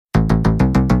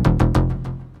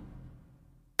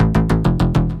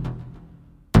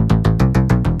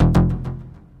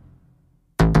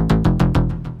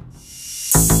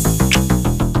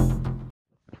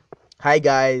Hi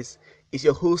guys, it's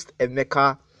your host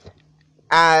Emeka,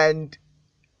 and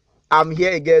I'm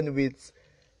here again with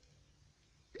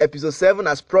episode 7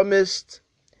 as promised.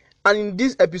 And in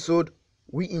this episode,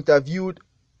 we interviewed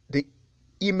the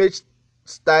image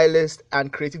stylist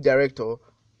and creative director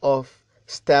of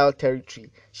Style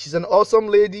Territory. She's an awesome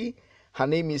lady. Her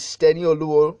name is Steny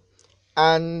Oluo,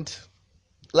 and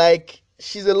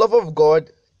she's a love of God.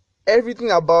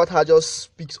 Everything about her just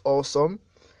speaks awesome.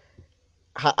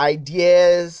 Her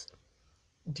ideas,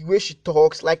 the way she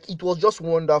talks, like it was just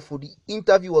wonderful. The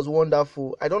interview was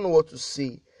wonderful. I don't know what to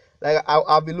say.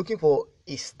 I've been looking for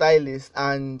a stylist,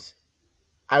 and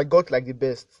I got like the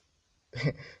best.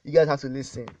 You guys have to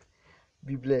listen.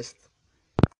 Be blessed.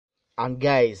 And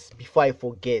guys, before I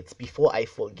forget,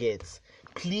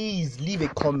 please leave a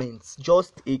comment.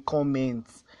 Just a comment.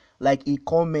 Like a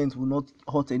comment will not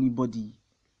hurt anybody.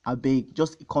 I beg,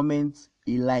 just a comment,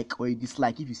 a like or a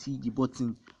dislike if you see the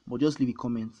button. But just leave a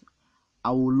comment. I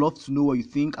would love to know what you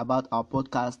think about our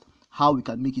podcast, how we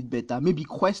can make it better, maybe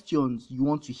questions you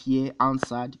want to hear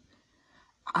answered.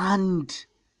 And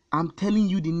I'm telling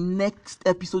you, the next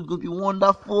episode is going to be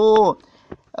wonderful.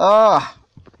 Ah,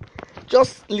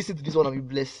 just listen to this one and be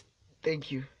blessed.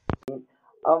 Thank you. Can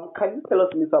you tell us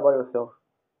a little about yourself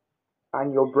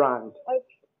and your brand?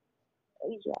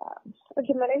 Yeah.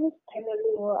 Okay, my name is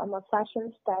Penelu. I'm a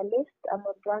fashion stylist. I'm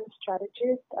a brand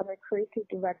strategist. I'm a creative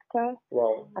director.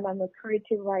 Wow. And I'm a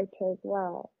creative writer as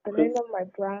well. The So, name of my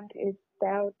brand is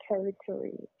Style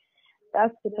Territory.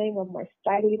 That's the name of my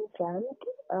styling brand.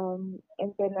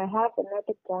 And then I have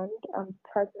another brand I'm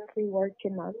presently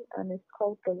working on, and it's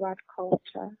called The Rat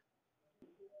Culture.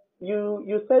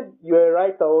 you said you're a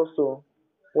writer also.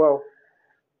 Wow.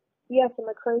 Yes, I'm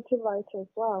a creative writer as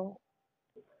well.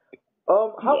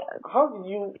 How Yes. how did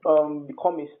you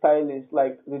become a stylist?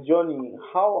 Like the journey.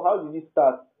 How did it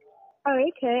start? Oh,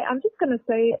 okay. I'm just gonna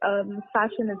say,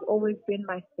 fashion has always been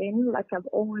my thing. Like I've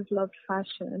always loved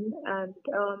fashion, and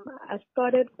I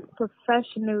started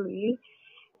professionally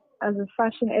as a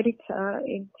fashion editor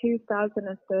in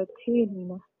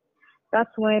 2013.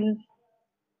 That's when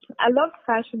I loved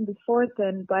fashion before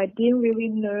then, but I didn't really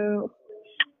know,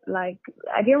 like,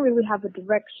 I didn't really have a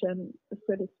direction,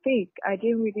 so to speak. I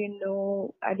didn't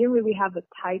really have a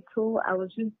title. I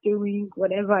was just doing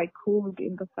whatever I could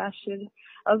in the fashion.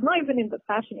 I was not even in the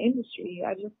fashion industry.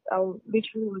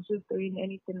 Literally was just doing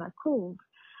anything I could.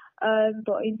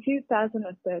 But in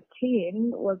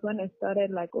 2013 was when I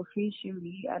started like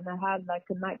officially, and I had like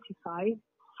a 9 to 5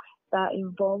 that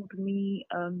involved me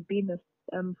being a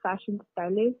fashion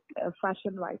stylist, a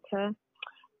fashion writer.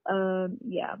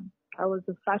 Yeah, I was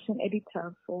a fashion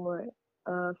editor for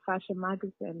a fashion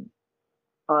magazine.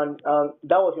 And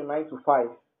that was your 9 to 5.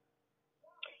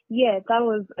 Yeah, that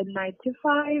was a 9 to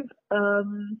 5.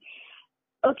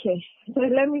 Okay, so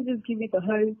let me just give you the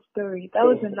whole story. That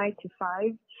was a 9 to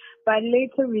 5, but I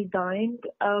later resigned.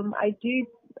 I do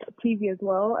TV as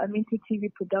well. I'm into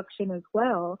TV production as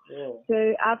well. Yeah.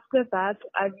 So after that,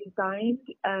 I resigned,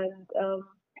 and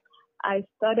I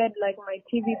started like my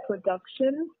TV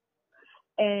production,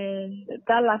 and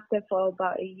that lasted for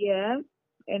about a year.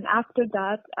 And after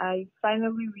that, I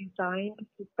finally resigned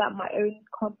to start my own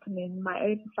company, my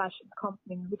own fashion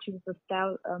company, which is the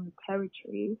Style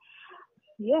Territory.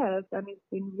 Yes, and it's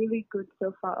been really good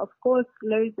so far. Of course,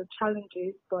 loads of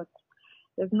challenges, but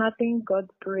there's nothing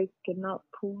God's grace cannot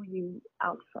pull you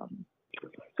out from.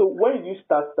 So when did you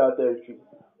start that territory?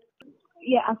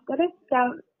 Yeah,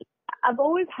 I've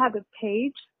always had a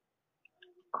page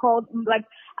called, like,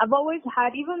 I've always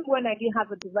had, even when I didn't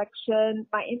have a direction,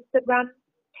 my Instagram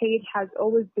page has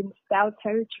always been Style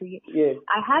Territory. Yeah.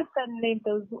 I had that name,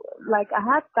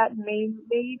 I had that name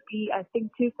maybe, I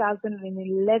think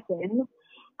 2011.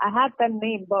 I had that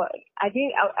name, but I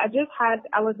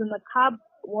was in the cab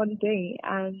one day,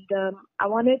 and I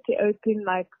wanted to open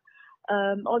like,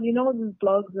 all these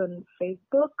blogs on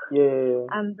Facebook, Yeah.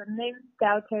 and the name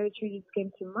Style Territory just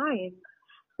came to mind.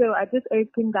 So I just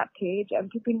opened that page, and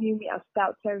people knew me as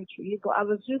Style Territory, but I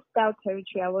was just Style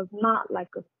Territory. I was not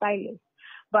like a stylist.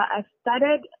 But I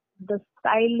started the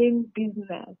styling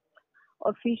business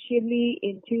officially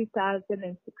in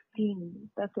 2016.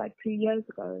 That's like 2 years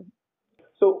ago.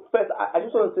 So first, I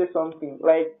just want to say something.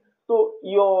 Like, so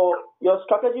your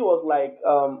strategy was like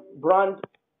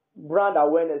brand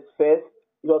awareness first.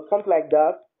 It was something like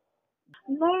that.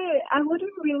 No, I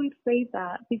wouldn't really say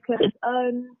that because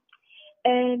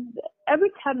and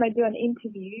every time I do an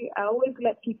interview, I always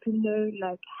let people know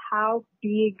like how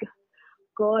big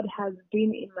God has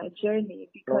been in my journey,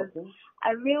 because Okay.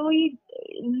 I really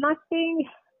nothing.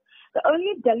 The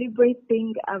only deliberate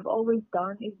thing I've always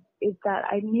done is that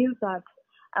I knew that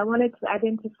I wanted to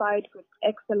identify it with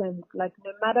excellence. Like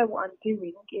no matter what I'm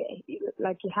doing,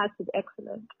 like it has to be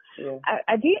excellent. Yeah.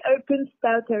 I didn't open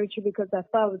style territory because I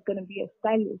thought I was going to be a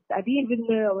stylist. I didn't even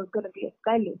know I was going to be a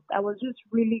stylist. I was just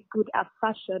really good at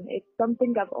fashion. It's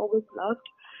something I've always loved,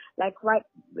 like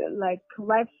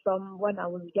right from when I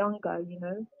was younger.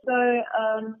 So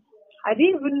I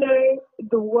didn't even know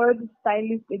the word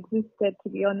stylist existed, to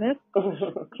be honest,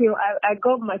 till I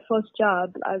got my first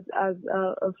job as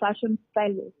a fashion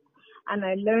stylist. And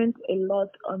I learned a lot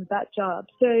on that job.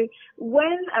 So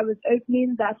when I was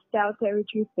opening that style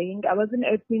territory thing, I wasn't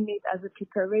opening it as a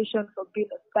preparation for being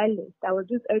a stylist. I was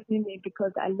just opening it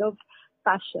because I loved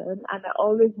fashion and I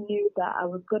always knew that I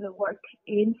was going to work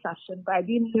in fashion, but I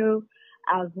didn't know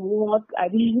as what. I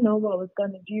didn't know what I was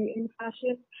going to do in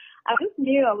fashion. I just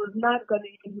knew I was not going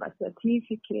to use my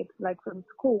certificate like from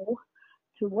school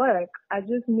to work. I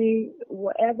just knew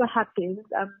whatever happens,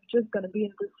 I'm just going to be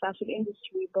in this fashion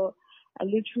industry, but I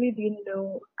literally didn't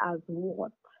know as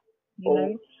what,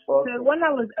 Okay. So when I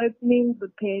was opening the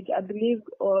page, I believe,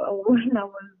 or when I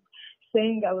was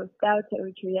saying I was style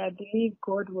territory, I believe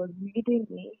God was leading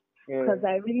me because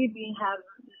I really didn't have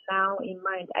now in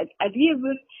mind. I didn't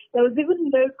even, there was even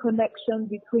no connection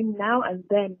between now and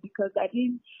then because I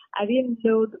didn't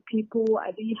know the people.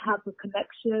 I didn't have the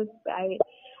connections.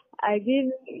 I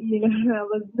didn't, I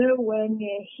was nowhere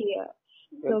near here.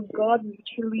 So Okay. God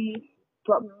literally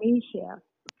brought me here.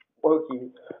 Okay.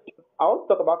 I want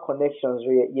to talk about connections,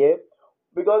 right? Yeah.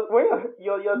 Because when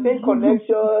you're saying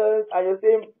connections and you're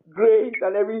saying grace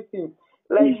and everything,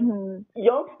 like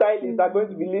young stylists are going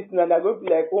to be listening and they're going to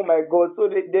be like, oh my god, so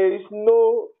there is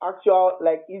no actual,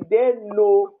 like, is there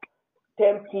no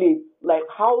template? Like,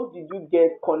 how did you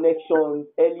get connections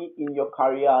early in your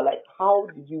career? Like, how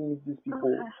did you meet these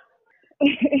people?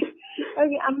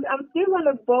 Okay, I'm still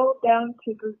gonna boil down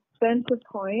to the center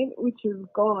point, which is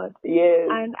God. Yes.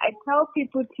 And I tell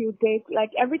people to date, like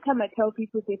every time I tell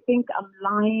people, they think I'm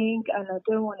lying and I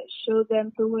don't want to show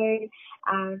them the way,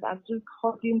 and I'm just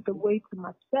holding the way to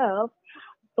myself.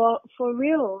 But for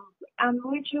real, I'm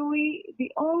literally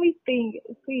the only thing.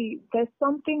 See, there's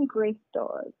something grace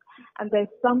does, and there's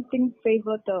something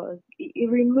favor does.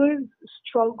 It removes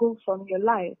struggle from your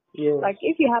life. Yes. Like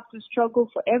if you have to struggle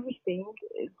for everything,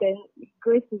 then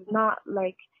grace is not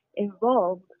like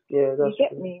involved. Yeah, You that's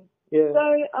get true. me? Yeah.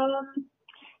 So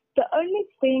the only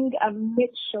thing I've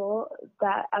made sure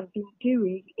that I've been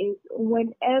doing is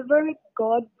whenever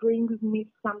God brings me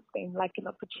something like an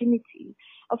opportunity,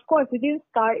 of course it didn't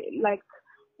start like,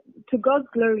 to God's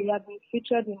glory, I've been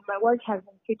featured in, my work has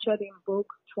been featured in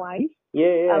books twice.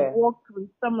 Yeah, I've worked with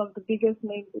some of the biggest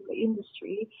names in the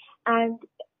industry, and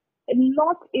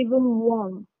not even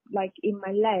once, like in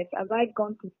my life, have I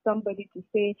gone to somebody to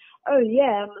say, "Oh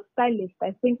yeah, I'm a stylist.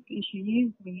 I think you should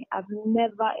use me." I've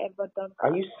never ever done that.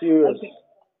 Are you serious?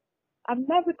 I've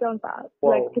never done that.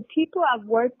 Wow. Like the people I've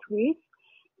worked with,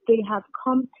 they have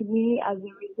come to me as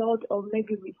a result of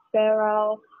maybe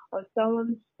referral or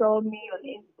someone saw me on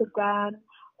Instagram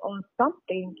or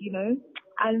something.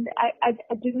 And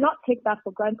I did not take that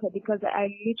for granted because I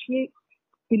literally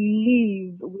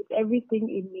believe with everything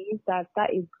in me that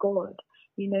that is God.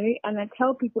 And I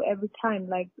tell people every time,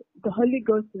 like, the Holy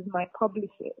Ghost is my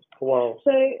publicist. Wow.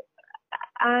 So,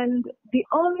 and the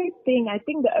only thing, I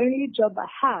think the only job I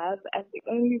have and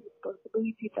the only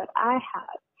responsibility that I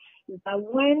have is that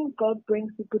when God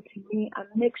brings people to me, I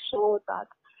make sure that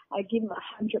I give my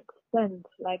 100%,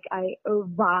 like I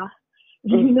how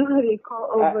they call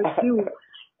overdo.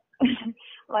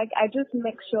 Like I just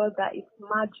make sure that it's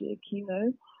magic.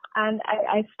 And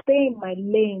I stay in my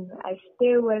lane. I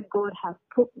stay where God has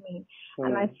put me.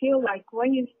 And I feel like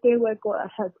when you stay where God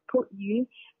has put you,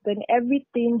 then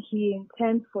everything He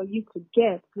intends for you to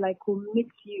get, like, will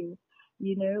meet you,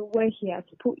 where He has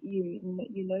put you.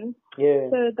 Yeah.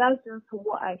 So that's just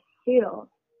what I feel.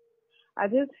 I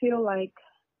just feel like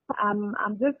I'm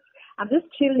just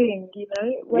chilling,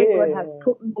 where God has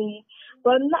put me.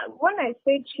 But when I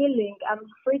say chilling, I'm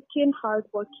freaking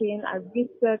hardworking. I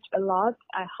research a lot.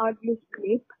 I hardly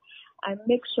sleep. I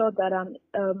make sure that I'm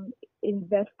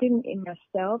investing in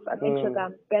myself. I make sure that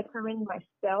I'm bettering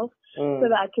myself so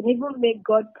that I can even make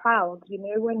God proud,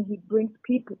 when He brings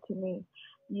people to me.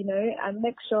 I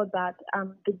make sure that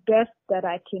I'm the best that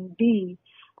I can be.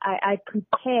 I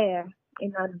prepare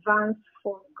in advance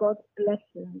for God's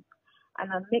blessings,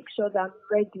 and I make sure that I'm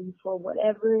ready for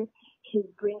whatever He's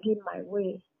bringing my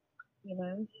way.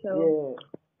 So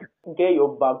Yeah. Get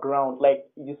your background, like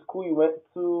the school you went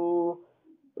to,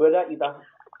 whether it's a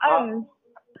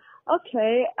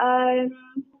okay.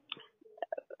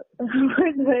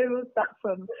 Where do I even start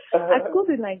from? I schooled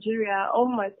in Nigeria. All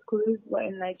my schools were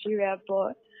in Nigeria,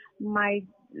 but my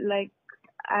like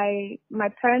my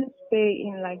parents stay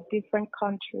in like different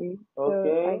countries, so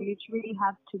I literally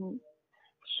have to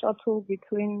shuttle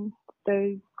between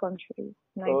those countries,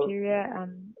 Nigeria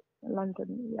and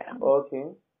London. Yeah. Okay.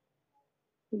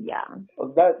 Yeah.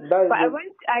 That is. But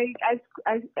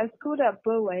I schooled at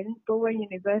Bowen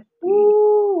University.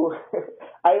 Ooh.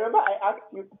 I remember I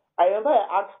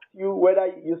asked you whether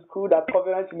you schooled at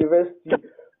Covenant University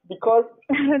because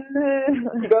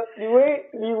because the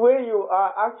way you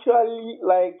are actually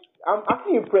like I'm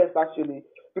actually impressed actually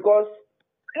because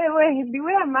Anyway, the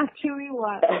way I'm actually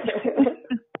what?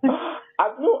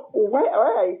 I know why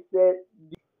I said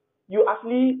you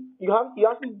actually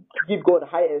give God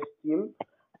high esteem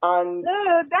and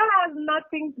No, that has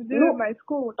nothing to do with my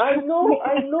school. I know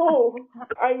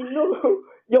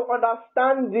your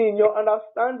understanding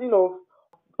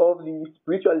of the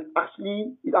spiritual is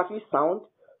actually sound.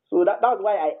 So that's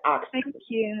why I asked. Thank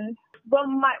you. But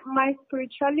my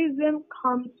spiritualism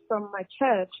comes from my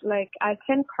church. Like I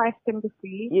attend Christ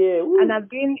Embassy, Yeah, and I've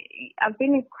been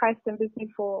in Christ Embassy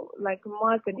for like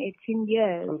more than 18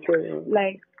 years. I'm sure.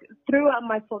 Like throughout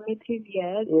my formative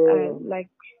years,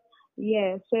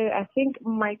 Yeah. so I think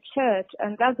my church,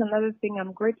 and that's another thing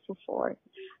I'm grateful for.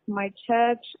 My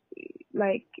church,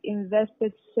 like,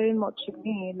 invested so much in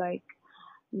me, like,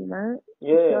 you know.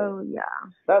 Yeah. So yeah.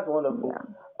 That's wonderful. Yeah.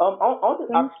 I want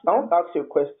to ask you a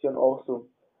question also,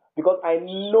 because I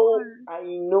know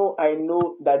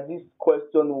that this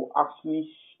question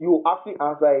you will actually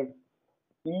answer it.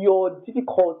 Your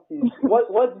difficulties.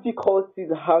 What difficulties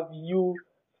have you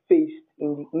faced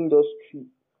in the industry?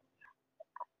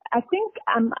 I think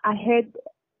I'm ahead,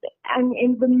 and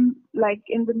in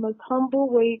the most humble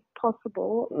way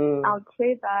possible. I would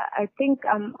say that I think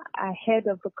I'm ahead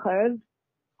of the curve,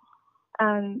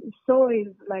 and so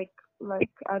is like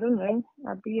I don't know,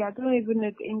 I don't even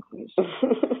know the English.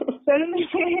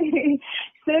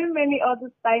 So many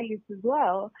other stylists as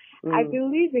well. I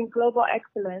believe in global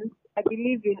excellence. I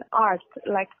believe in art.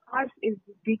 Like art is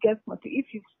the biggest motive.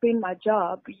 If you've seen my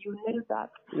job, you know that.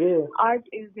 Yeah. Art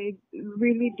is a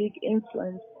really big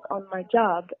influence on my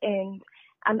job, and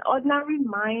an ordinary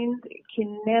mind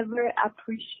can never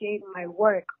appreciate my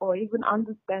work or even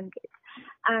understand it.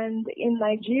 And in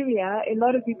Nigeria, a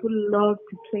lot of people love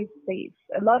to play safe.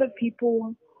 A lot of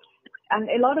people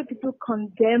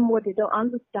condemn what they don't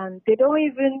understand. They don't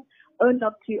even own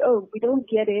up to, oh, we don't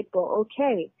get it, but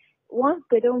okay. Once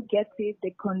they don't get it,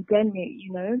 they condemn it,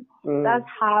 you know. That's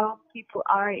how people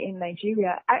are in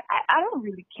Nigeria. I don't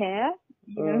really care,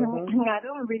 you know. I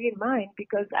don't really mind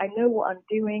because I know what I'm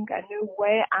doing. I know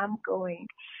where I'm going.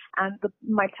 And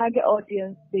my target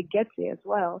audience, they get it as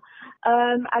well.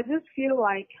 I just feel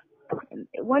like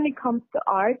when it comes to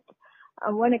art,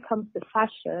 and when it comes to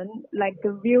fashion, like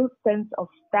the real sense of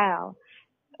style,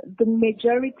 the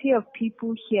majority of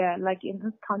people here, like in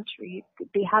this country,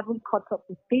 they haven't caught up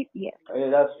with it yet.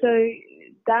 Yeah, so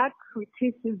that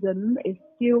criticism is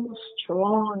still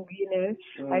strong, you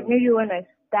know. Like maybe when I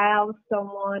style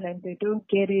someone and they don't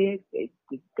get it,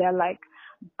 they're like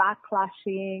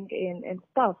backlashing and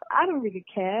stuff. I don't really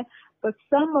care, but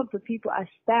some of the people I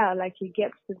style, like it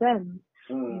gets to them,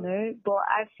 you know. But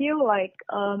I feel like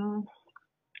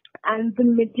and the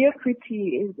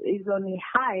mediocrity is on a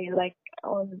high, like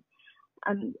on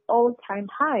an all-time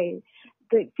high.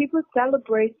 The people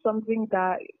celebrate something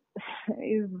that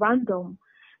is random.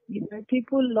 You know,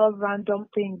 people love random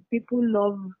things. People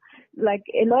love, like,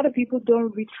 a lot of people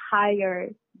don't reach higher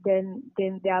than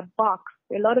their box.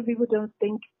 A lot of people don't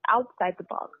think outside the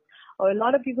box, or a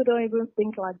lot of people don't even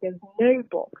think like there's no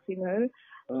box. You know,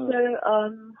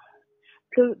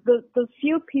 so the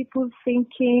few people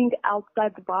thinking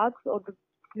outside the box, or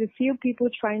the few people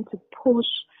trying to push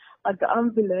the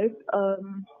envelope,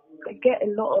 they get a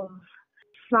lot of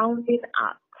frowning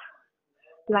at.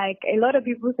 Like a lot of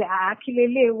people say,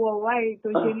 actually, well, why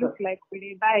don't you look like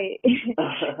we buy?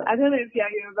 I don't know if you're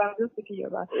Yoruba, I'm just speaking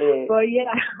Yoruba. But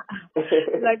yeah,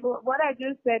 like what I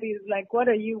just said is like, what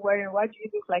are you wearing? Why do you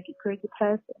look like a crazy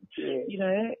person? You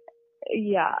know?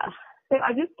 Yeah. So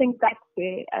I just think that's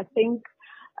it. I think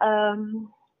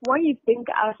when you think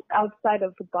outside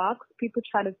of the box, people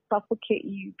try to suffocate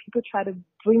you. People try to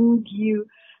bring you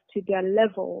to their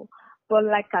level. But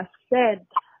like I said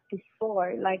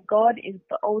before, like God is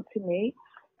the ultimate.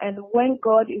 And when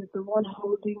God is the one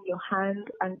holding your hand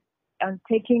and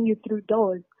taking you through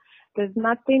doors, there's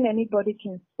nothing anybody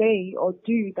can say or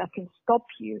do that can stop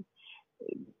you.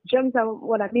 Do you understand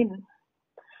what I mean?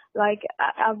 Like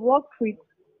I've worked with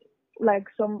like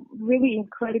some really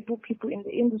incredible people in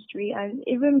the industry, and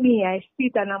even me, I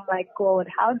sit and I'm like, God,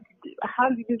 how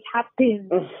did this happen?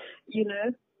 You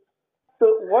know?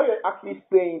 So what you're actually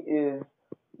saying is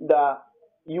that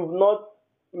you've not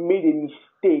made a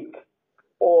mistake,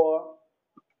 or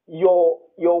your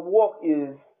work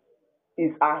is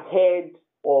ahead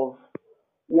of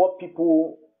what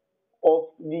people, of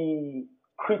the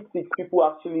critics people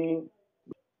actually.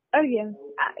 Oh yes,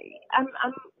 I'm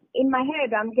in my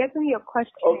head. I'm getting your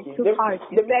question Okay, too hard.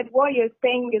 You said what you're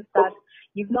saying is that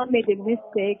you've not made a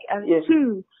mistake, and yes.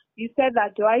 two, you said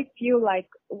that do I feel like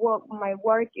what my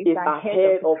work is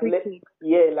ahead of the critics?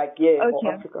 Okay. Of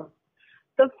Africa.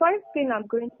 The first thing I'm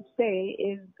going to say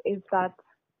is that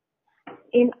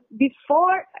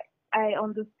before I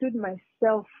understood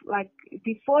myself, like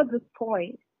before this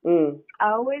point,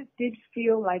 I always did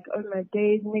feel like, oh my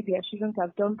days, maybe I shouldn't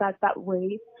have done that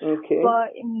way. Okay.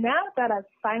 But now that I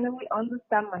finally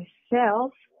understand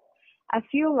myself, I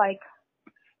feel like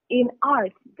in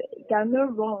art there are no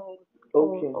wrongs.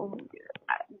 Okay. Do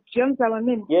you understand what I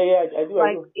mean? Yeah, I do.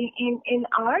 Like in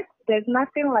art, there's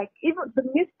nothing like, even the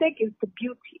mistake is the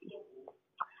beauty.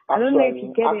 I don't know if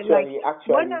you get it. Like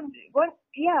when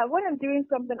I'm doing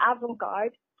something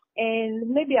avant-garde, and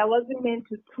maybe I wasn't meant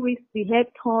to twist the head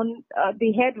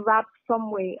wrap some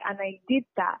way, and I did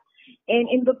that. And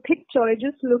in the picture, it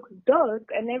just looks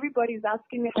dark, and everybody's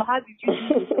asking me, so how did you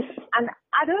do it? And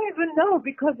I don't even know,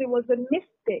 because it was a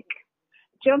mistake.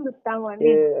 Do you understand what I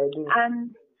mean? Yeah, I do.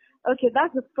 And okay,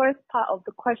 that's the first part of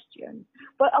the question.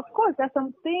 But of course, there's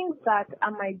some things that I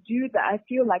might do that I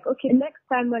feel like, okay, next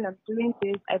time when I'm doing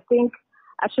this, I think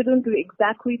I shouldn't do it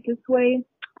exactly this way.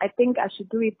 I think I should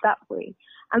do it that way.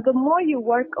 And the more you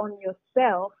work on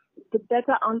yourself, the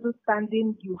better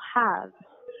understanding you have.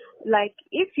 Like,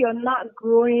 if you're not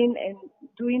growing and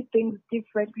doing things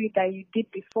differently than you did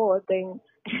before, then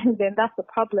that's the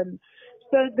problem.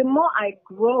 So the more I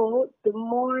grow, the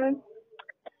more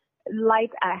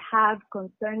light I have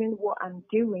concerning what I'm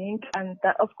doing, and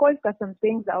that, of course, there's some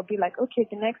things that I'll be like, okay,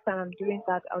 the next time I'm doing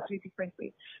that, I'll do it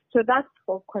differently. So that's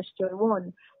for question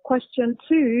one. Question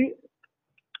two,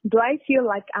 do I feel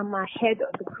like I'm ahead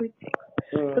of the critics?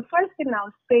 The first thing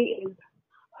I'll say is,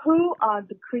 who are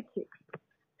the critics?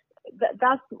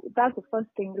 That's the first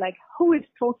thing. Like, who is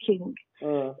talking?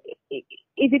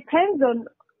 It depends on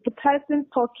the person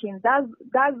talking. That's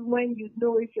when you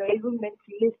know if you're even meant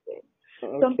to listen.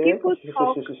 Okay. Some people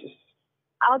talk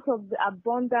out of the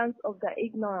abundance of their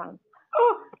ignorance.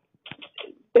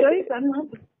 Those are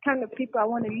not the kind of people I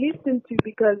want to listen to,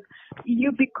 because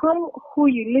you become who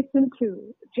you listen to.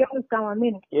 Do you understand what I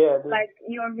mean? Yeah. Like,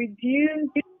 you're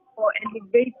reduced or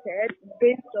elevated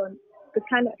based on the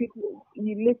kind of people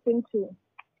you listen to.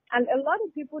 And a lot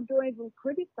of people don't even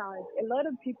criticize. A lot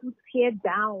of people tear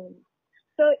down.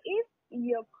 So if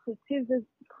your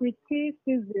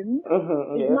criticism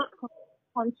is not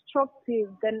constructive,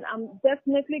 then I'm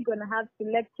definitely going to have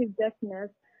selective deafness,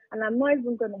 and I'm not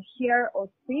even going to hear or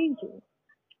see you.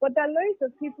 But there are loads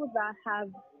of people that have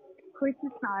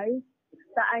criticized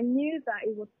that I knew that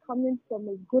it was coming from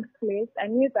a good place. I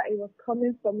knew that it was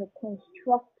coming from a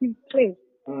constructive place.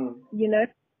 You know,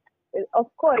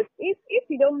 of course, if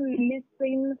you don't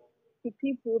listen to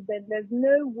people, then there's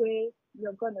no way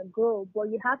you're going to grow. But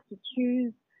you have to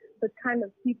choose the kind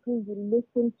of people you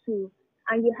listen to,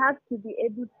 and you have to be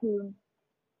able to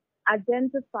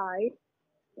identify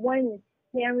when it's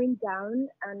tearing down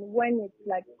and when it's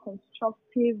like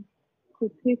constructive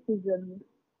criticism.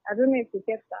 I don't know if you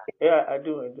get that. Yeah, I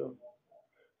do.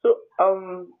 So,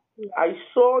 I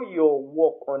saw your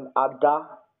work on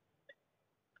Ada,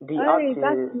 the artist.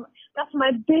 That's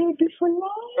my baby for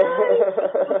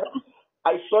life.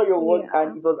 I saw your work,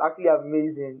 and it was actually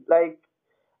amazing. Like,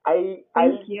 I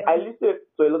listened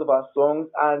to a lot of her songs,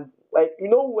 and like, you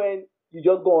know, when you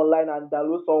just go online and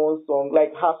download someone's song,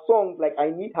 like her songs, like I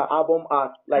need her album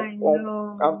art. Like,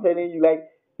 I'm telling you, like,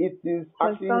 it is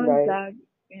actually songs nice. Are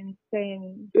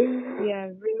insane.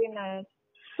 Yeah, really nice.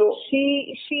 So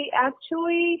she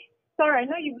actually. Sorry, I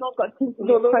know you've not got to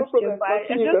the question, but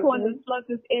I just want to slot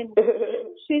this in.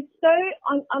 She's so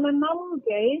on a normal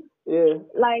day. Yeah.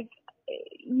 Like,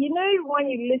 you know, when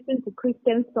you listen to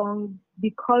Christian songs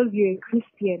because you're a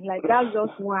Christian, like that's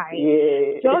just why.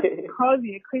 Yeah. Just because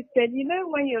you're a Christian, you know,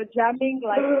 when you're jamming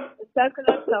like a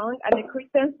secular song and a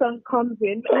Christian song comes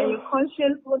in and your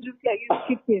conscience will just let you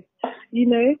skip it. You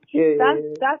know,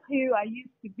 that's who I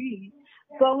used to be.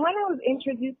 But when I was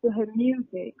introduced to her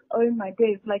music, oh my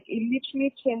days, like it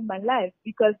literally changed my life,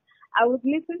 because I would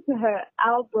listen to her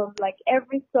album, like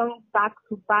every song back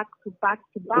to back to back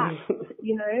to back,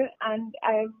 and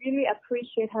I really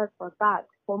appreciate her for that,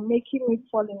 for making me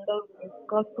fall in love with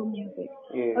gospel music.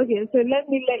 Yeah. Okay, so let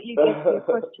you get to your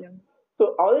question.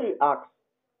 So I wanted to ask,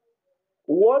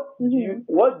 what do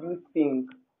you think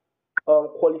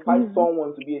qualifies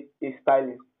someone to be a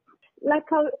stylist?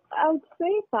 Like I would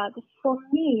say that for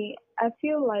me, I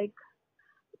feel like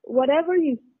whatever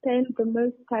you spend the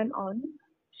most time on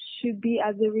should be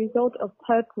as a result of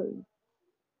purpose,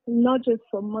 not just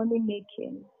for money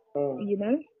making.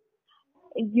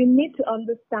 You need to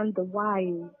understand the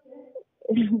why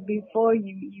before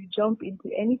you jump into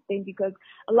anything, because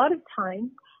a lot of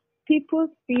times people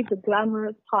see the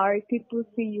glamorous part, people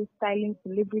see you styling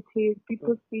celebrities,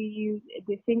 people see you,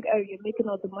 they think, oh, you're making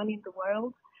all the money in the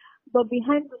world. But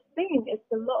behind the scene,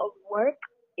 it's a lot of work.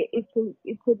 It's a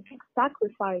big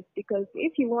sacrifice, because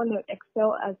if you want to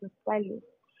excel as a stylist,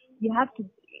 you have to.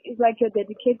 It's like you're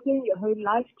dedicating your whole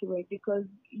life to it, because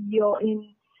you're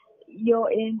in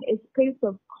a space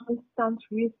of constant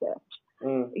research.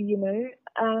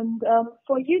 And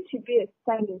for you to be a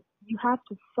stylist, you have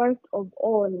to first of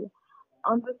all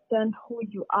understand who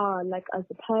you are, like as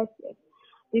a person.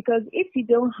 Because if you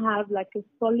don't have like a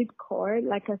solid core,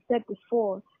 like I said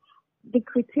before, the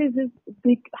criticism,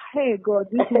 hey God,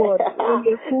 this word,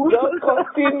 Don't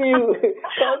continue.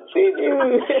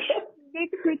 The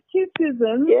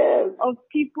criticism of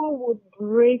people would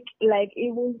break, like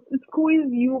it will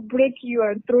squeeze you, break you,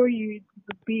 and throw you into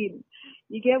the bin.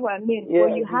 You get what I mean? Yeah,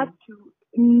 but you have to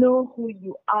know who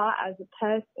you are as a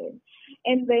person,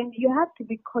 and then you have to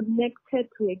be connected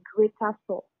to a greater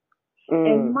source.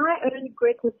 And my own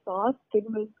greatest source, the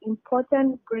most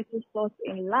important greatest source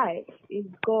in life is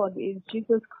God, is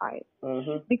Jesus Christ.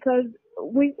 Because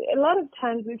a lot of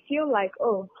times we feel like,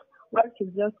 oh, work is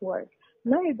just work.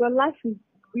 No, but life is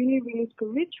really, really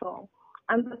spiritual.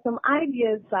 And there's some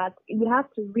ideas that you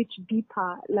have to reach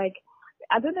deeper. Like,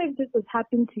 I don't know if this has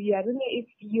happened to you. I don't know if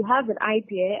you have an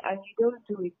idea and you don't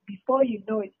do it. Before you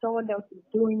know it, someone else is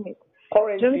doing it.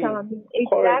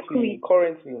 Currently.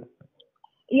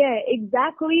 Yeah,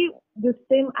 exactly the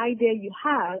same idea you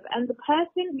have, and the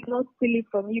person will not steal it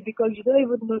from you, because you don't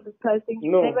even know the person.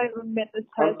 You never even met the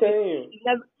person. I'm telling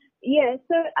you.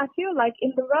 So I feel like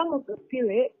in the realm of the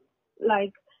spirit,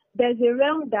 like there's a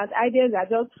realm that ideas are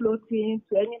just floating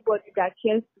to anybody that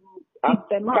cares to pick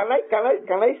them up.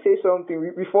 Can I say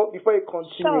something before you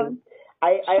continue? Sure.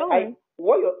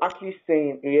 What you're actually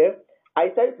saying,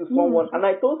 I said it to someone, and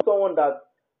I told someone that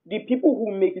the people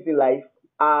who make it in life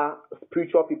are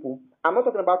spiritual people. I'm not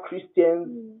talking about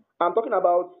Christians. I'm talking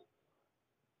about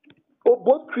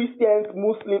both Christians,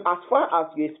 Muslims, as far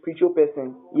as you're a spiritual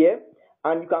person,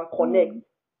 and you can connect.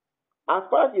 As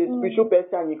far as you're a spiritual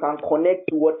person, you can connect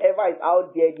to whatever is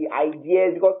out there, the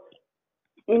ideas, because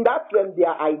in that realm, there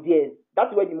are ideas.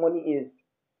 That's where the money is.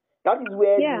 That is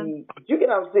where you get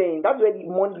what I'm saying? That's where the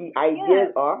money, the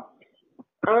ideas are.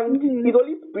 And it's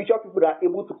only spiritual people that are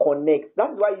able to connect.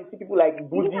 That's why you see people like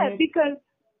Buddhists. Yeah, because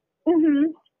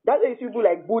that's why you see people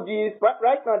like Buddhists.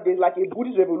 Right now, there's like a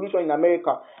Buddhist revolution in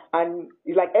America, and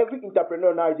it's like every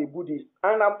entrepreneur now is a Buddhist.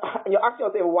 And you're asking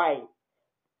yourself why?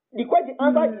 The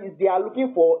answer is they are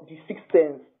looking for the sixth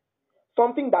sense,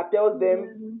 something that tells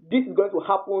them this is going to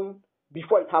happen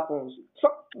before it happens. So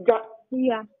you get.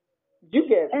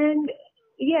 And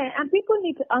people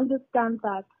need to understand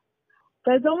that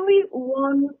there's only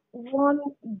one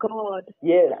God.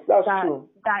 Yes, that's true.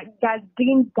 That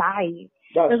didn't die.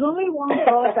 There's only one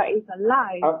God that is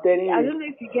alive. I'm telling you. I don't know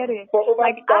if you get it. For over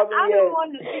like I don't years.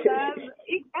 want to serve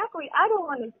I don't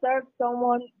want to serve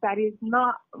someone that is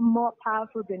not more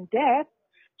powerful than death.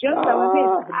 Just I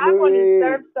want to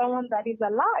serve someone that is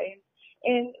alive.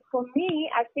 And for me,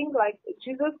 I think like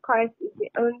Jesus Christ is the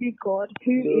only God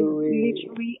who is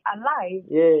literally alive.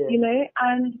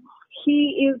 And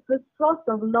He is the source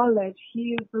of knowledge.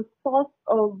 He is the source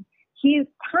of His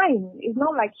time. It's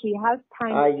not like He has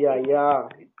time.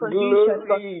 Production,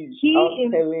 but He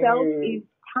Himself is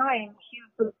time. He's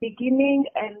the beginning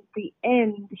and the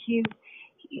end.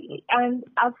 And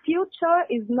our future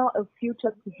is not a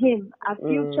future to Him. Our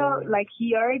future, like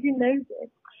He already knows it.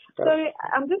 So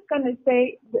I'm just gonna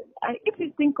say, if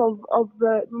you think of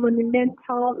the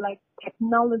monumental like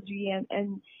technology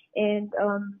and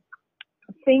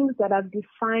things that have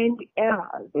defined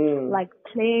eras, like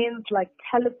planes, like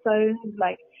telephones,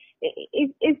 like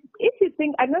if you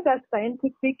think, I know that's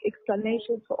scientific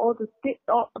explanation for all the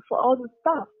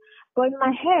stuff, but in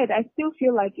my head I still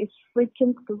feel like it's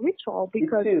freaking spiritual,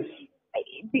 because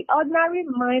the ordinary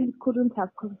mind couldn't have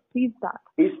conceived that.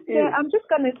 It So is. I'm just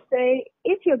gonna say,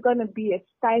 if you're gonna be a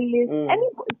stylist,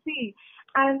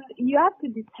 and you have to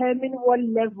determine what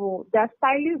level. There are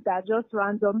stylists that are just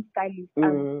random stylists,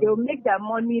 and they'll make their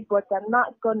money, but they're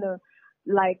not gonna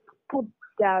like put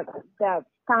their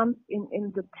stamps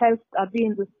in the test, be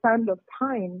in the stand of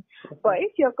time. But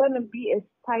if you're gonna be a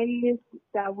stylist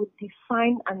that would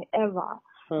define an era,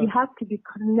 you have to be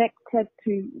connected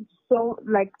to to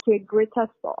a greater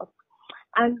source.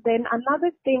 And then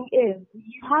another thing is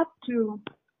you have to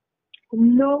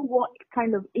know what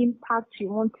kind of impact you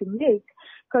want to make,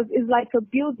 because it's like a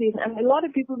building, and a lot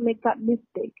of people make that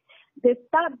mistake. They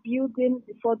start building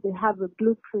before they have a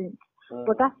blueprint.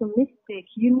 But that's a mistake.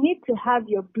 You need to have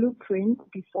your blueprint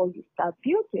before you start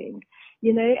building.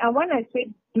 And when I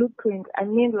say blueprint, I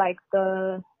mean like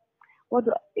plan,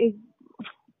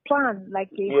 like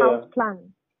a house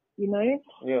plan,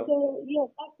 Yeah. So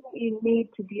that's what you need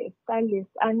to be a stylist.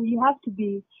 And you have to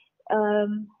be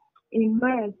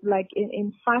immersed like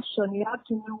in fashion. You have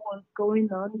to know what's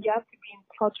going on. You have to be in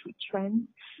touch with trends,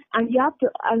 and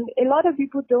a lot of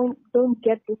people don't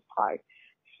get this part.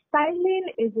 Styling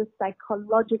is a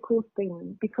psychological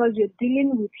thing because you're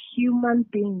dealing with human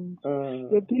beings.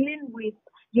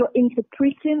 You're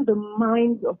interpreting the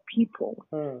minds of people.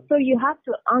 So you have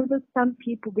to understand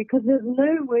people, because there's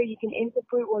no way you can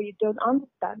interpret what you don't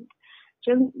understand.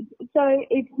 So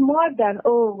it's more than,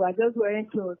 we're just wearing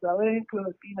clothes.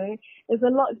 It's a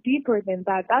lot deeper than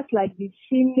that. That's like the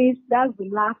finish, that's the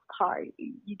last part.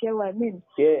 You get what I mean?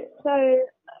 Yeah. So,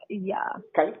 yeah.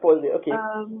 Can you pause it? Okay.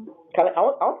 I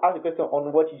want to ask a question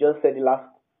on what you just said the last.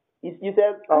 You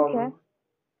said Okay.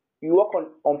 you work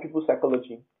on people's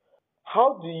psychology.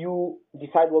 How do you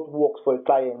decide what works for a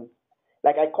client?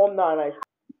 Like I come now and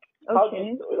how do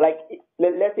you,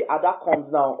 let's say Ada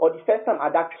comes now, or the first time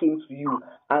Ada came to you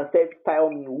and said, "Tell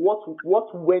me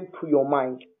what went through your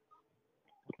mind."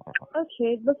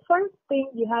 Okay, the first thing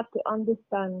you have to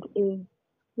understand is,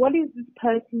 what is this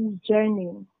person's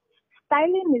journey?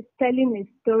 Styling is telling a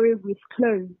story with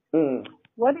clothes.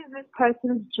 What is this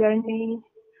person's journey?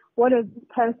 What does this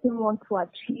person want to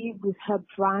achieve with her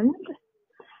brand?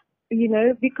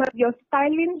 Because your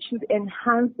styling should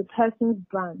enhance the person's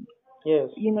brand. Yes.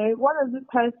 What does this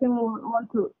person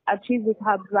want to achieve with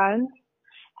her brand?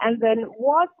 And then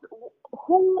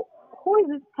who is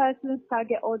this person's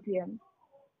target audience?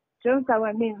 Do you understand what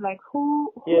I mean? Like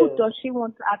who does she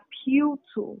want to appeal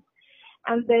to?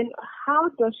 And then how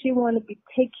does she want to be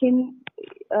taken?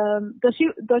 Does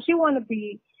she want to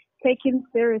be taken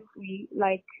seriously?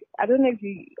 Like, I don't know if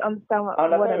you understand what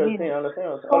I mean.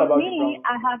 For me,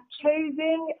 I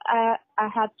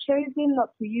have chosen not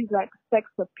to use like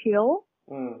sex appeal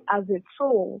as a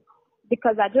tool,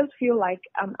 because I just feel like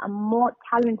I'm more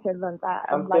talented than that.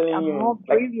 I'm more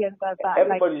brilliant than that.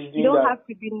 Like, you don't have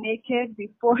to be naked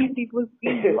before people see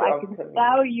you. I can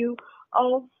style you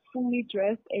all fully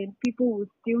dressed, and people will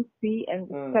still see and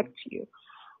respect you.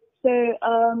 So,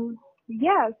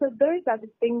 so those are the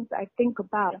things I think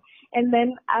about. And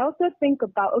then I also think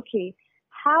about, okay,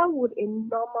 how would a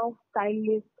normal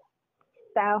stylist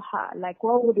style her? Like,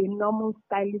 what would a normal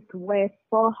stylist wear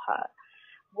for her?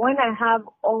 When I have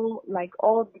all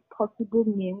the possible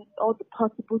means, all the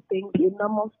possible things a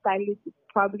normal stylist would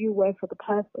probably wear for the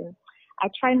person, I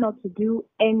try not to do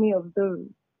any of those.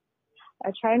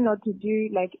 I try not to do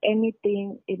like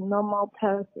anything a normal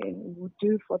person would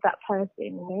do for that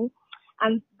person,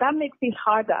 And that makes it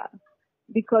harder,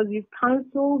 because you've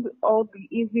cancelled all the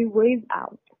easy ways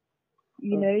out,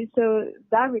 So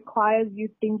that requires you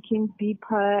thinking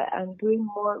deeper and doing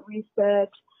more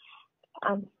research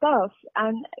and stuff.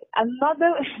 And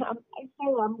another,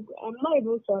 I'm not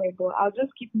even sorry, but I'll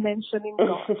just keep mentioning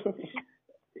God.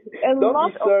 I'm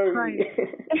not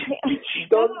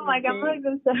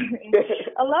even sorry.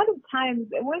 A lot of times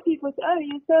when people say, "Oh,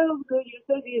 you're so good, you're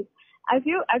so good," I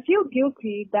feel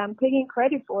guilty that I'm taking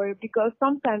credit for it, because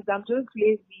sometimes I'm just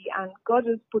lazy and God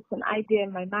just puts an idea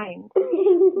in my mind.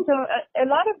 So a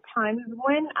lot of times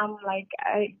when I'm like,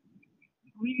 I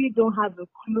really don't have a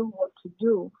clue what to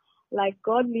do, like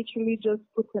God literally just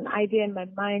puts an idea in my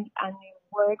mind and it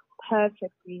works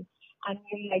perfectly. And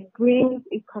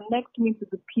it connects me to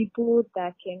the people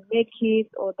that can make it,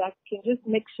 or that can just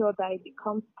make sure that it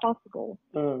becomes possible,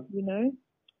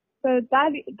 So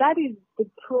that is the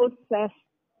process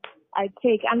I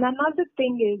take. And another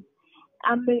thing is,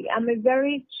 I'm a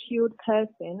very chilled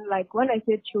person. Like, when I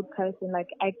say chilled person,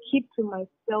 like, I keep to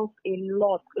myself a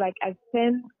lot. Like, I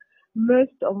spend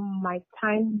most of my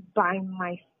time by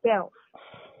myself.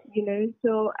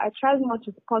 So I try as much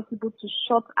as possible to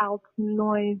shut out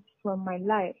noise from my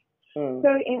life. Mm. So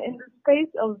in the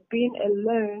space of being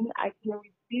alone, I can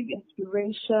receive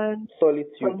inspiration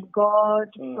Solitude. from God,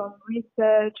 Mm. from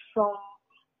research, from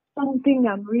something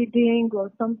I'm reading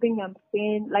or something I'm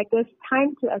seeing. Like there's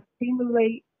time to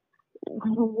assimilate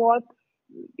what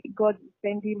God is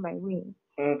sending my way.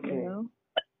 Okay. You know?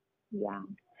 Yeah.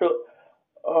 So,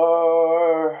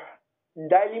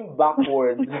 dialing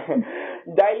backwards,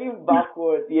 dialing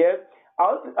backwards. Yes, I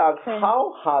want to ask, Okay.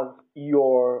 how has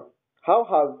your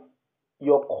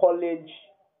college?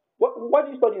 What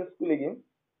did you study in school again?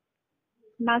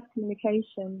 Mass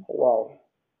communication. Wow,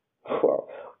 wow.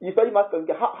 You study mass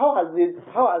communication. How has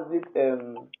it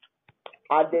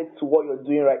added to what you're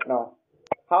doing right now?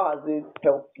 How has it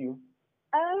helped you?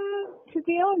 To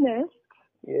be honest,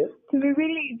 Yes. to be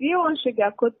really, do you want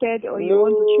sugar coated or you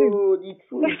want the truth? No, the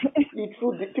truth. The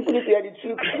truth. The people need to hear the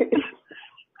truth.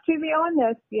 To be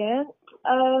honest, yeah,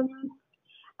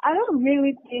 I don't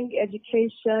really think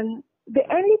education, the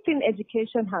only thing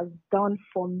education has done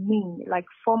for me, like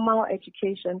formal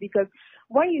education, because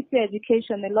when you say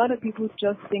education, a lot of people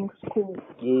just think school.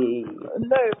 Yeah.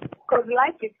 No, because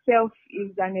life itself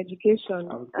is an education,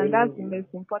 I'm and that's telling the you.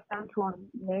 most important one,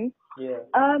 you know. Yeah.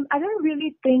 I don't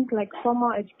really think like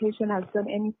formal education has done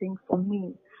anything for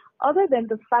me, other than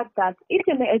the fact that if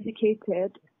you're not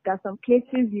educated, there are some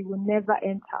places you will never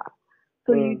enter.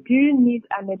 So you do need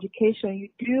an education. You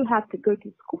do have to go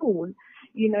to school,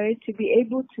 you know, to be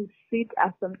able to sit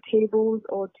at some tables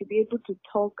or to be able to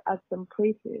talk at some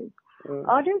places.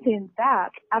 Other than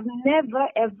that, I've never,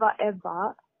 ever,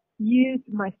 ever used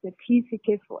my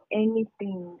certificate for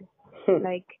anything.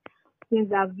 Like,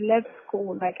 since I've left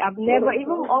school, like, I've never,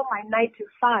 even all my 9 to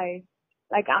 5,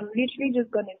 like, I'm literally just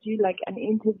going to do, like, an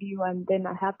interview and then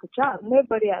I have the job.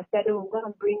 Nobody has said, oh, we're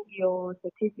going to bring your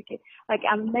certificate. Like,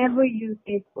 I've never used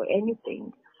it for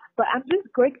anything. But I'm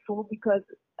just grateful because,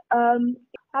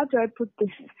 how do I put this?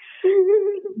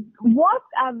 What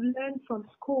I've learned from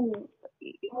school,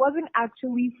 it wasn't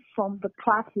actually from the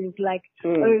classes, like,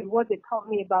 what they taught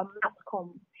me about mass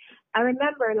comm. I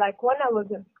remember, like, when I was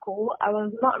in school, I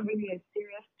was not really a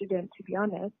serious student, to be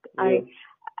honest. Yeah.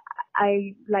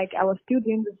 I was still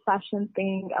doing the fashion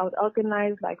thing. I would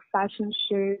organize like fashion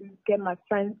shows, get my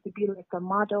friends to be like the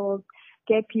models,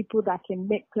 get people that can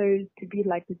make clothes to be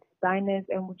like the designers,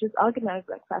 and we just organize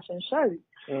like fashion shows.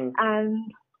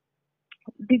 And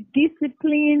the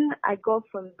discipline I got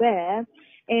from there,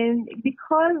 and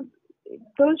because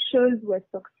those shows were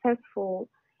successful,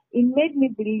 it made me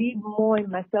believe more in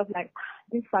myself, like,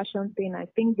 this fashion thing, I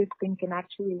think this thing can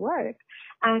actually work.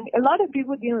 And a lot of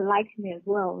people didn't like me as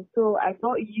well. So I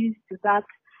got used to that,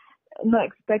 not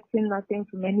expecting nothing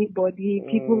from anybody.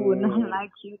 People will not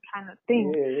like you kind of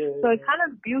thing. So it kind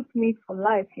of built me for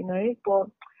life, you know. But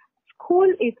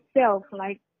school itself,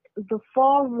 like the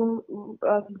four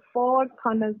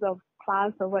corners of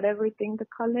class or whatever thing they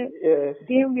call it,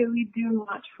 didn't really do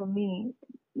much for me.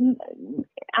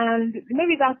 And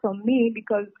maybe that's on me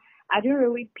because I didn't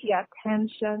really pay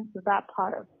attention to that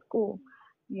part of school,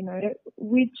 you know,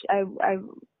 which I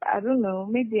don't know,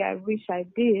 maybe I wish I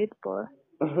did, but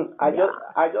I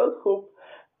just hope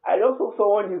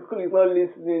someone in school is not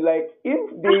listening. Like,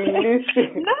 if they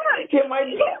listen, no, they might.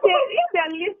 if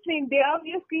they're listening, they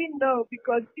obviously know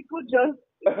because people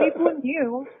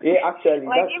knew. Yeah, actually,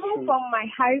 like that's even true. from my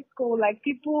high school, like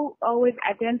people always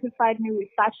identified me with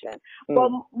fashion, but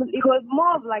it was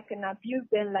more of like an abuse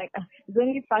than like it's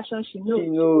only fashion she knows. She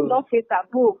will not face a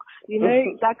book, you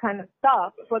know, that kind of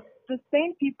stuff. But the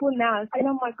same people now say,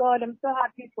 "Oh my God, I'm so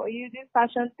happy for you. This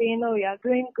fashion thing, oh, you're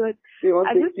doing good."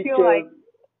 I just feel like,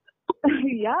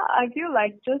 yeah, I feel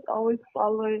like just always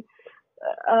follow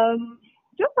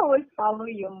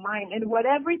your mind, and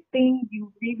whatever thing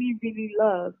you really, really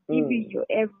love, give it your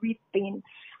everything.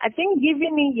 I think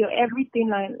giving it your everything,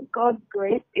 like God's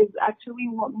grace, is actually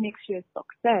what makes you a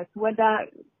success, whether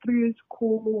through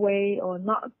school way or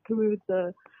not through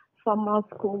the formal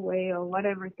school way or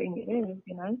whatever thing it is,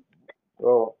 you know.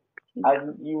 Oh,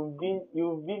 and you've been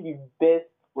the best.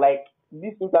 Like,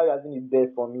 this interview has been the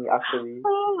best for me, actually.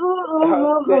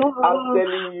 I'm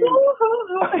telling you.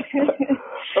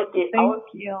 Okay, Thank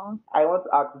you. I want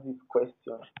to ask this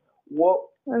question. What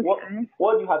do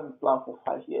you have in plan for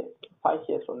 5 years? 5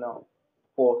 years from now,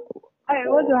 for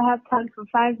what do I have planned for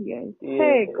 5 years? Yeah.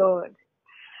 Hey God.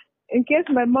 In case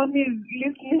my mommy is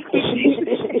listening to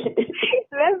this,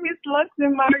 let me slot the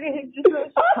marriage so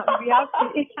she can be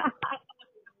happy.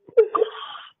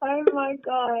 Oh my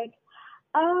God.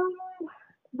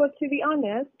 But to be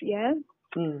honest, yeah,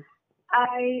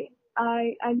 I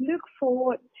look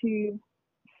forward to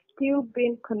still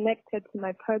being connected to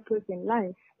my purpose in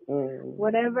life,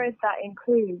 whatever that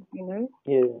includes, you know.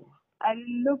 Yeah. I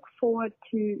look forward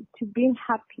to being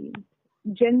happy,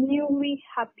 genuinely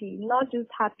happy, not just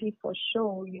happy for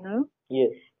show,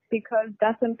 Yes. because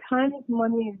that sometimes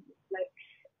money is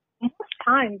most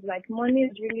times money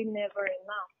is really never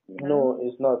enough. No,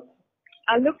 it's not.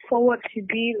 I look forward to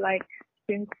be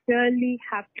sincerely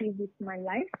happy with my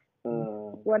life.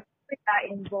 Whatever that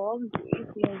involves, if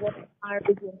it involves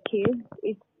marriage and kids,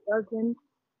 it doesn't.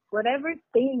 Whatever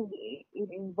thing it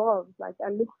involves, I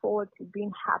look forward to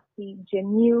being happy,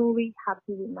 genuinely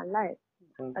happy with my life.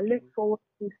 I look forward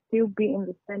to still be in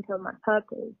the center of my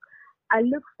purpose. I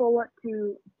look forward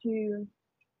to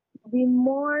be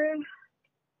more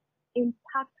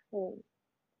impactful.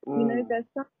 There's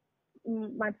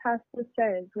something my pastor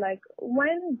says,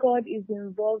 when God is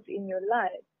involved in your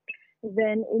life,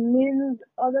 then it means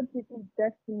other people's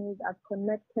destinies are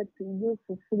connected to you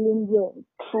fulfilling yours.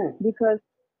 True. Because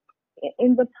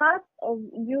in the path of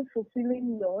you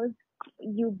fulfilling yours,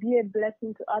 you'll be a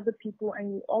blessing to other people,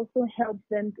 and you also help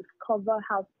them discover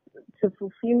how to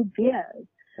fulfill theirs.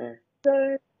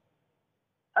 So,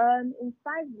 in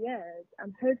 5 years,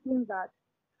 I'm hoping that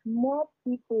more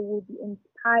people will be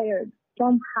inspired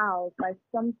somehow by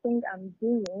something I'm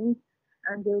doing,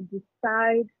 and they'll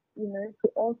decide, to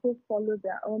also follow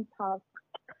their own path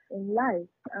in life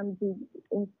and be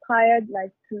inspired,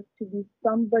 to be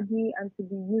somebody and to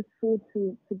be useful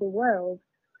to the world.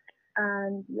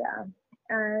 And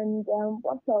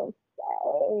what else?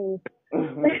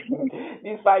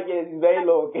 These 5 years is very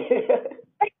long. 5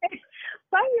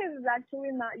 years is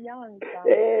actually not young.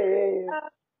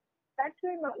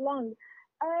 Actually not long.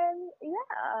 I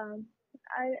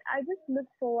just look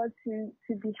forward to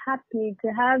be happy,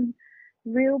 to have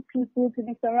real people, to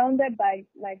be surrounded by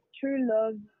true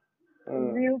love,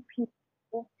 real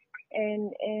people,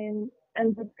 and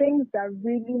the things that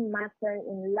really matter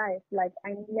in life.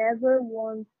 I never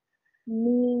want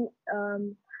me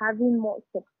having more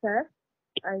success,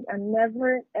 and I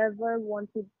never ever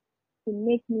wanted to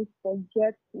make me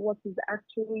forget what is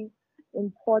actually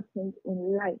important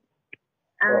in life.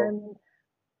 And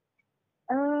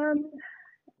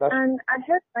and I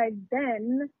hope by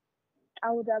then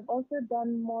I would have also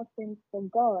done more things for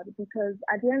God, because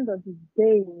at the end of the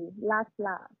day, last,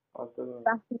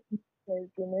 that's what it is,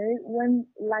 when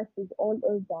life is all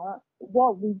over,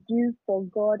 what we do for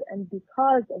God and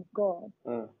because of God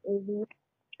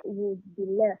would be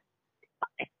left.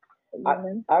 I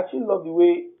actually love the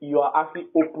way you are actually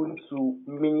open to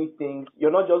many things.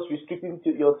 You're not just restricting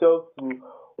yourself to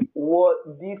what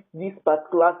this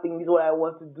particular thing, this is what I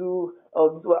want to do, or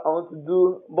this is what I want to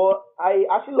do. But I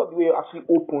actually love the way you're actually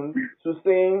open to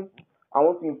saying I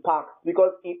want to impact,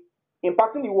 because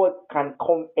impacting the world can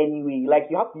come anyway.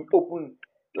 You have to be open.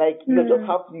 You just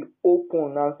have to be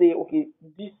open and say, okay,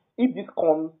 if this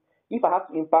comes, if I have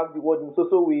to impact the world in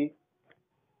so way,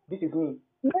 this is me.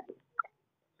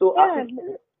 So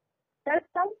there's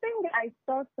something I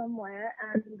saw somewhere,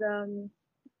 and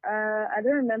I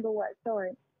don't remember what I saw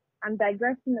it. I'm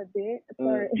digressing a bit.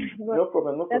 Sorry. No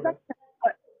problem.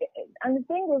 And the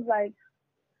thing was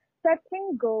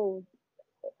setting goals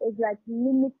is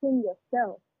limiting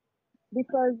yourself,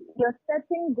 because you're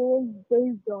setting goals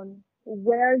based on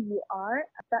where you are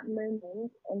at that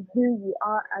moment and who you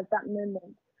are at that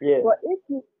moment. Yeah. But if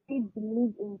you really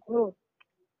believe in growth,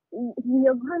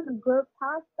 you're going to go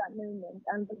past that moment,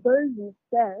 and the goals you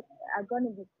set are going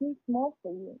to be too small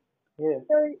for you. Yeah.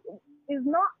 So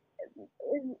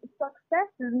success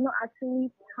is not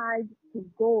actually tied to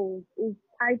goals; it's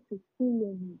tied to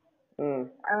feelings.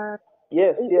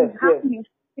 Yes. How you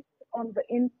feel on the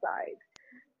inside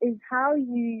is how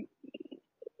you.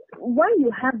 When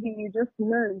you have it, you just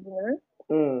know.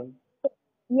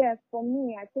 Yes, for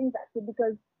me, I think that's it,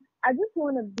 because I just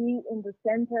want to be in the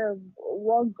center of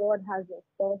what God has in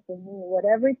store for me.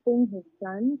 Whatever thing He's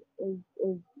planned is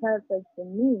perfect for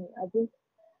me.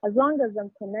 As long as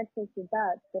I'm connected to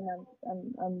that, then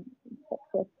I'm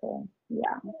successful.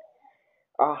 Yeah.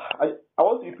 I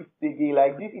want to repeat it again.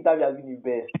 This interview has been the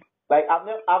best.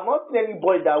 I've not seen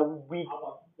anybody that we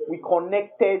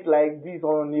connected like this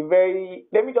on a very,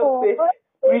 let me just say,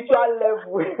 spiritual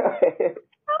level.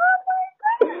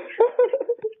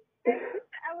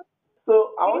 So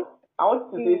I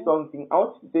want to say something. I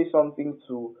want to say something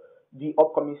to the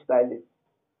upcoming stylist,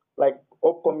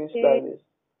 stylist,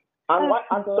 and why.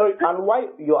 I'm sorry, and why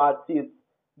you're artist.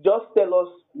 Just tell us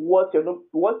what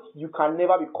you can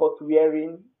never be caught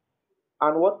wearing,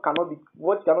 and what cannot be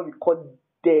caught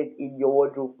dead in your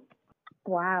wardrobe.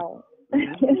 Wow.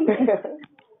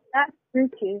 That's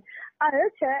tricky.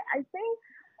 Okay, I think,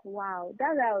 wow,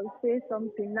 that I will say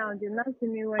something now. Do not see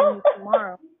me wearing it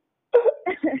tomorrow.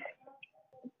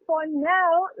 for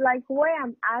now, like where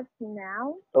I'm at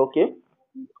now, Okay.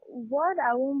 what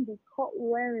I won't be caught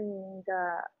wearing,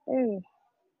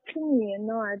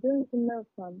 no, I don't even know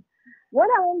from. What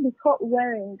I won't be caught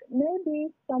wearing,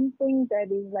 maybe something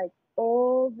that is like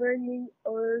overly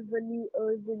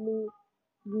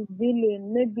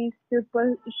revealing, maybe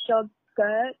super short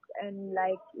skirt and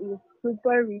like a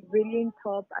super revealing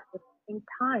top at the same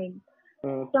time.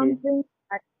 Okay. Something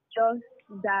that just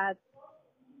that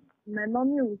my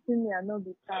mommy will see me and not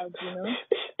be proud, you know.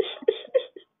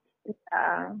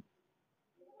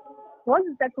 What's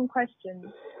the second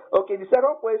question? Okay, the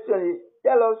second question is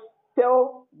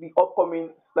tell the upcoming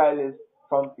stylist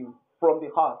something from the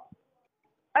heart.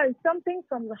 Oh, something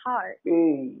from the heart.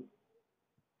 Hey.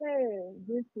 Hey,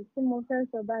 this is more sense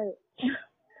about it.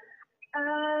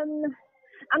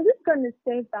 I'm just gonna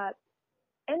say that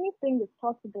anything is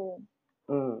possible.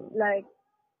 Like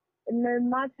no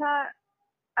matter,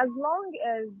 as long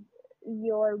as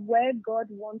you're where God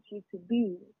wants you to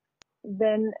be,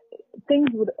 then things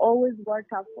would always work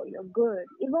out for your good.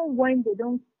 Even when they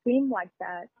don't seem like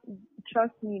that,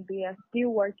 trust me, they are still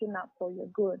working out for your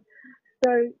good.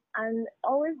 So, and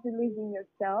always believe in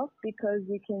yourself because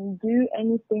you can do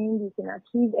anything, you can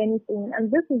achieve anything. And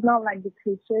this is not like the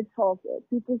cliche talk.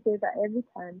 People say that every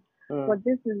time, but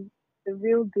this is the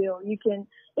real deal. You can,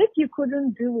 if you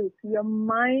couldn't do it, your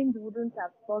mind wouldn't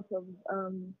have thought of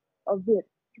it.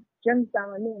 Do you understand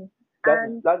what I mean?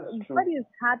 And that's true.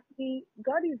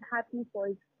 God is happy for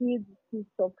his kids to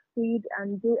succeed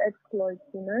and do exploits,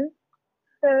 you know.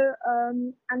 So,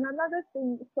 and another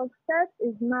thing, success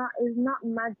is not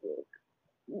magic.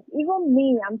 Even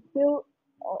me, I'm still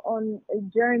on a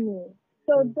journey.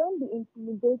 So don't be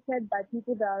intimidated by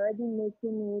people that are already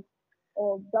making it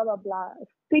or blah blah blah.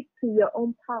 Stick to your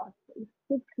own path,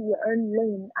 stick to your own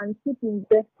lane, and keep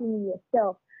investing in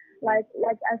yourself. Like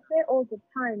I say all the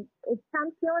time, a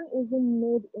champion isn't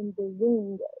made in the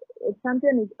ring. A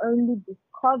champion is only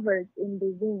discovered in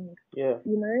the ring. Yeah.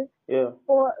 You know? Yeah.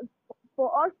 For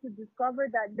us to discover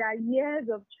that there are years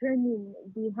of training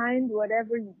behind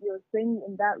whatever you're saying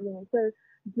in that ring. So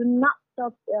do not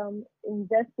stop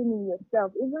investing in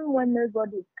yourself. Even when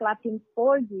nobody is clapping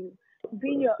for you,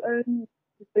 be your own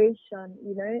inspiration,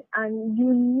 you know, and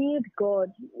you need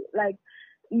God. Like,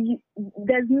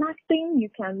 there's nothing you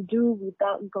can do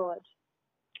without God.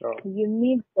 Oh. You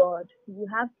need God. You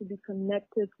have to be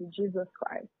connected to Jesus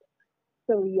Christ.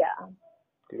 So yeah.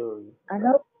 Glory. I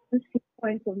hope this 6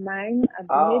 points of mine I've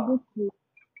been able to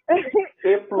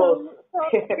A plus.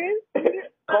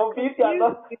 Confused you,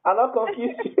 I'm not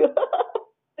confused.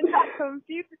 Not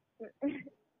confused.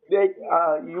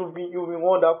 You've been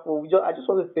wonderful. I just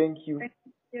want to thank you. Thank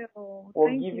you for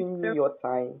giving me your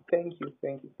time. Thank you.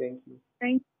 Thank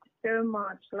you so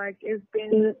much. Like, it's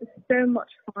been so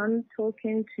much fun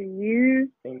talking to you.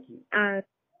 Thank you. And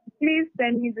please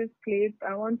send me this clip.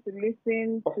 I want to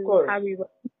listen of to course. how we work.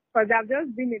 Because I've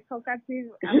just been a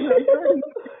talkative.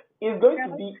 It's going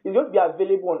to be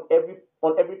available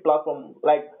on every platform,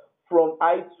 like from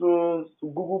iTunes to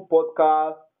Google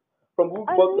Podcasts, from Google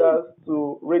Podcasts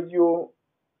to radio.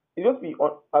 It's going to be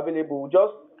available.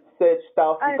 Just search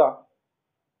Style Seeker.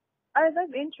 Oh,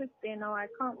 that's interesting. Oh, I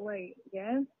can't wait.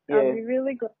 Yeah. I'll be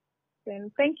really good.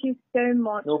 And thank you so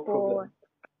much for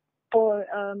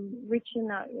reaching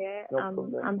out. Yeah. No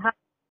problem. I'm happy.